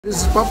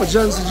This is Papa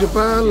John's in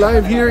Japan,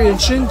 live here in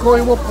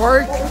Shinkoiwa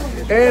Park,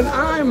 and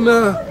I'm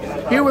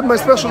here with my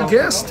special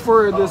guest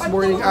for this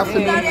morning,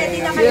 afternoon.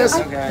 Yes,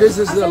 this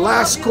is the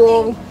last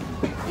call.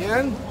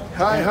 Yan.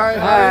 Hi.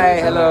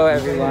 Hi, hello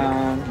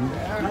everyone.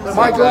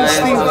 Michael and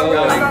Steve.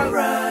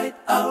 Alright.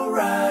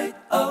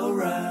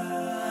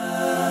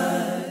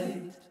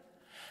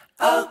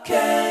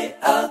 Okay.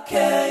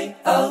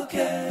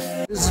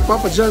 This is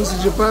Papa John's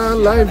in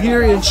Japan, live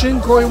here in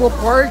Shinkoiwa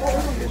Park,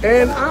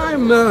 and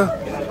I'm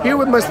here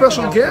with my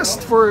special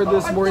guest for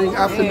this morning,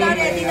 afternoon.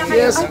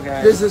 Yes,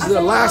 this is the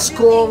last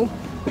call.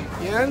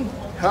 Yan.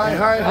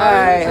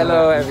 Hi.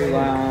 Hello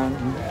everyone.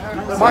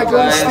 Michael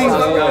and Steve.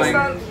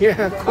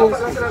 Yeah, cool.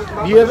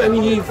 Do you have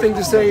anything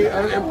to say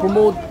and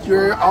promote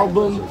your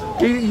album?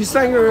 You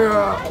sang your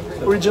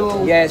original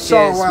song. Yes,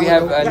 we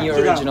have a new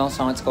original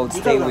song. It's called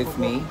Stay With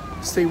Me.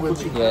 Stay With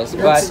Me. Yes,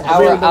 but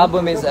our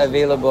album is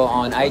available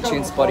on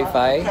iTunes,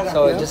 Spotify.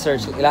 So just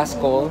search Last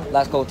Call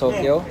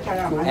Tokyo.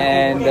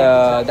 And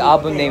the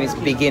album name is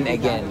Begin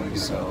Again.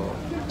 So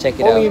check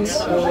it Only out. in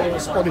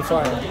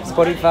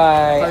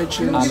Spotify,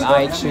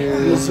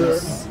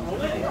 iTunes,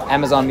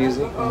 Amazon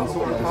Music.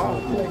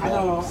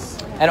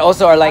 And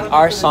also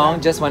our song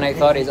Just When I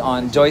Thought is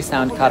on Joy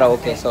Sound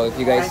Karaoke. So if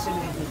you guys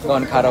go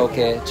on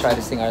karaoke, try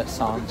to sing our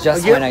song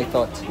Just When I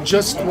Thought.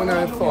 Just When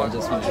I Thought.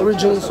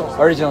 Original song.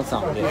 Original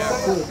song,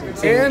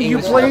 yes. And you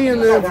play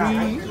in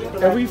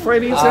every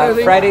Friday and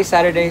Saturday? Friday,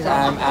 Saturdays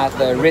I'm at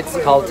the Ritz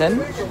Carlton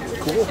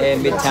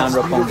in Midtown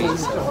Roppongi.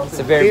 So it's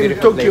a very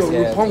beautiful Tokyo, place.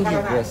 Yeah. Roppongi.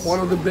 Yes. One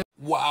of the best.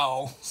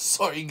 Wow.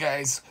 Sorry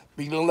guys.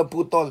 Biglang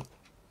naputol.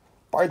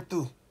 Part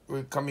 2.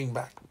 We're coming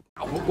back.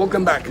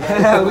 Welcome back.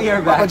 We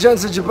are back. Papa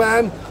John's in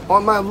Japan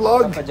on my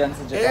vlog. Papa John's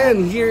in Japan.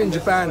 And here in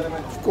Japan,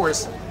 of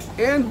course.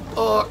 And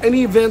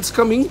any events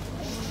coming?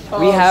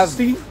 We have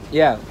Steve?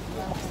 Yeah,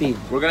 Steve.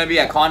 We're gonna be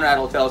at Conrad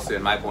Hotel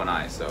soon, Michael and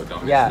I, so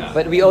don't miss Yeah, that.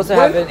 but we also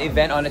have an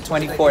event on the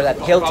 24th at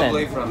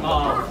Probably Hilton. from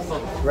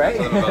Right?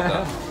 about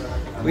that.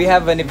 We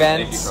have an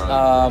event,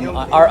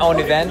 our own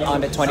event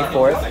on the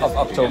 24th of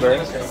October.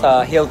 It's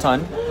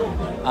Hilton.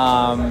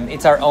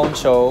 It's our own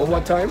show.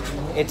 What time?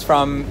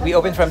 We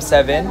open from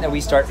 7 and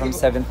we start from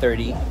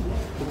 7:30.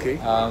 Okay.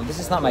 This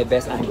is not my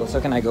best angle, so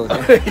can I go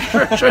there?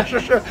 Sure.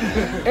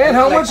 And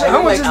how much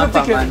is the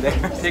ticket?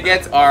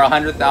 Tickets are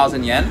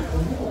 100,000 yen,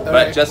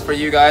 but just for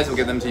you guys, we'll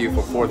give them to you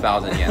for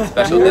 4,000 yen.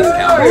 Special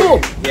discount. Cool.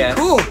 Yes.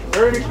 Cool.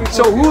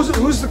 So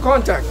who's the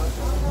contact?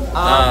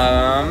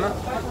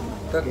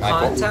 The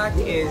contact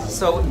is,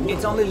 so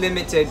it's only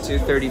limited to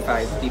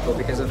 35 people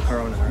because of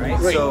Corona, right?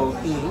 Right. So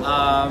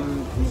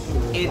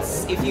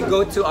it's, if you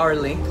go to our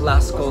link,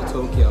 Last Call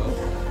Tokyo,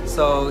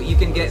 so you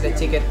can get the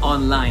ticket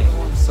online.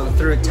 So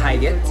through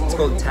Tagit, it's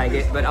called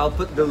Tagit, but I'll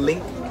put the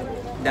link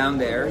down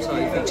there. So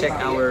if you check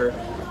our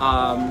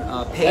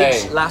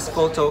page, Last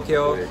Call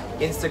Tokyo,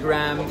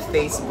 Instagram,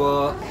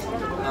 Facebook,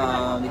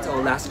 it's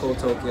all Last Call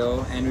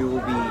Tokyo, and we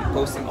will be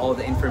posting all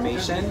the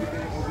information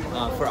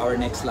for our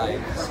next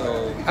live.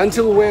 So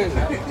Until when?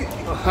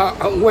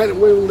 When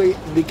will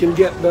they can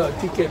get the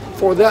ticket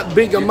for that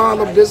big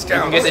amount of You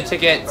discount? can get the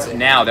tickets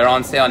now. They're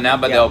on sale now,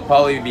 but they'll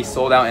probably be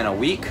sold out in a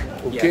week.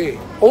 Okay.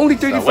 Only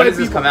So 35 when does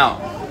this people. come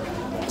out?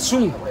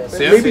 Soon.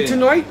 Soon? Maybe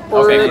tonight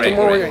or Okay, great.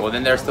 tomorrow. Well,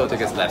 then there's still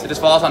tickets left. So just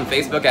follow us on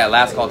Facebook at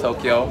Last Call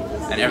Tokyo,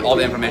 and all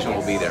the information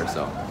will be there.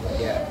 So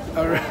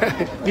All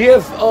right. Do you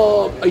have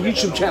a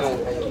YouTube channel?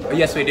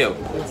 yes, we do.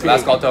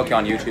 Last Call Tokyo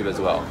on YouTube as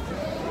well.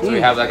 So we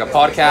have like a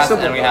podcast,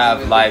 and we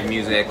have live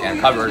music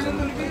and covers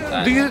and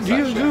Do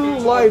you do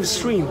live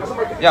stream?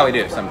 Yeah, we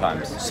do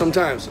sometimes.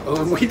 Sometimes.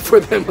 Wait for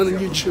them on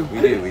YouTube.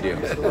 We do.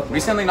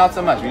 Recently, not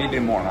so much. We need to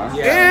do more, huh?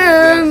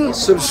 And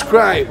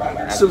subscribe.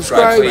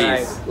 Subscribe.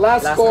 please.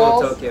 Last Last Call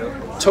Call Tokyo.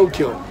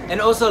 Tokyo.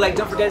 And also,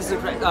 don't forget to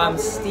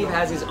Steve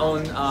has his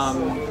own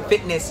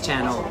fitness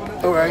channel.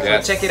 All right.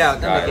 Yes, check it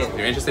out and guys, look it. if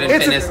you're interested in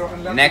It's fitness,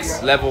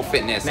 Next Level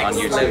Fitness on Next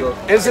YouTube. level.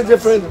 It's a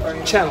different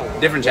channel.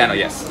 Different channel,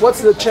 yes.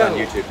 What's the On channel?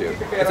 YouTube too.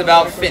 It's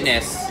about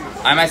fitness.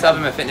 I myself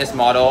am a fitness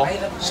model.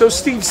 So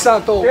Steve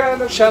SATO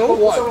channel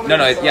what? No,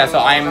 yeah. So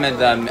I'm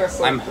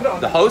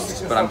the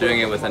host, but I'm doing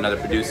it with another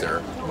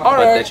producer. But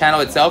right. the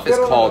channel itself is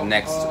called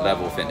Next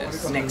Level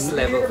Fitness. Next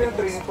Level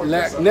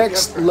Fitness.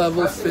 Next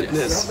Level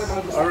Fitness.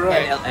 All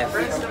right.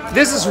 NLF.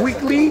 This is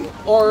weekly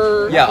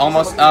or? Yeah,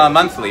 almost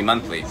monthly.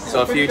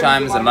 So a few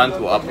times a month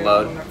we'll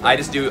upload.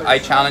 I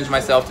challenge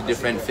myself to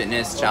different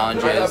fitness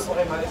challenges.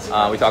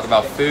 We talk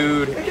about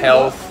food,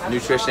 health,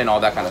 nutrition,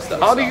 all that kind of stuff.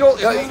 How do you go?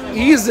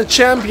 He is the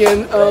champion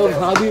of,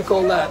 how do you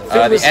call that? The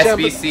Fitness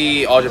champion.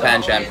 SBC All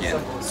Japan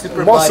champion.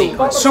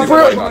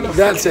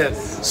 That's it.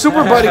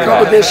 Super body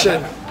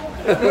competition.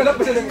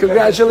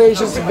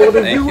 Congratulations to both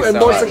of you you and so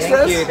more much.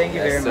 success. Thank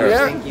you very much.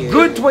 Yeah, Thank you.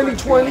 good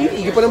 2020.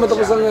 Hindi pa naman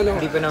tapos ang ano.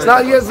 Hindi pa naman It's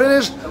not yet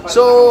finished.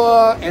 So,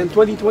 and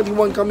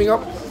 2021 coming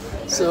up.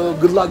 So,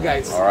 good luck,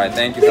 guys. All right,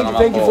 thank you.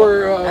 Thank you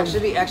for.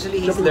 Actually,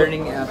 he's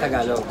learning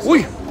Tagalog.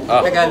 Uy!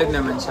 Tagalog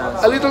naman siya.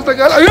 A little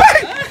Tagalog.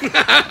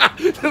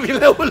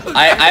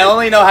 Ay! I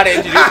only know how to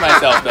introduce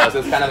myself though, so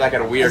it's kind of like a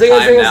weird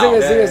time now.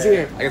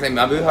 Sige. I can say,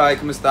 Mabuhay,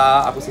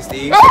 kumusta? Ako si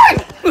Steve.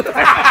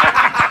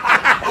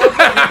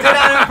 did that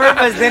on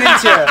purpose,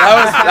 didn't you?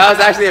 That was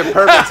actually a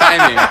perfect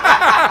timing.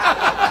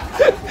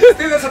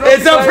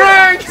 It's a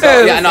prank!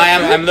 Yeah, no,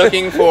 I'm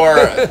looking for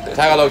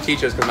Tagalog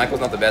teachers because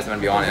Michael's not the best, I'm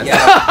gonna be honest. Yeah,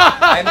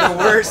 I'm the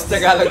worst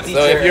Tagalog teacher.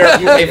 So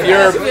if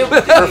you're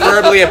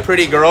preferably a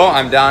pretty girl,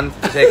 I'm down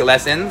to take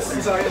lessons.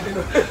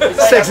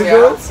 Sexy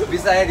girls?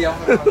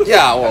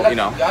 Yeah, well, you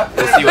know,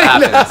 we'll see what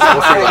happens.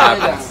 We'll see what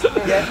happens.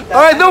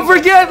 Alright, don't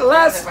forget,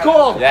 last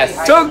call. Yes.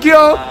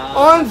 Tokyo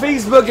on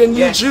Facebook and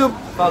YouTube.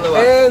 Follow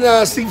up.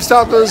 And Steve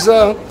Sato's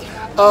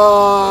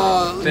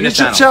Fitness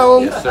YouTube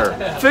channel. Yes,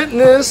 sir.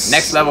 Fitness.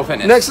 Next Level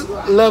Fitness. Next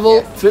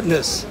Level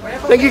Fitness.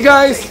 Thank you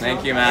guys.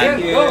 Thank you, man.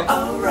 Thank you.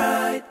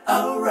 Alright.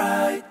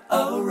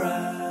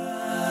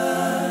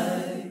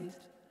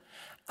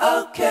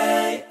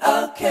 Okay.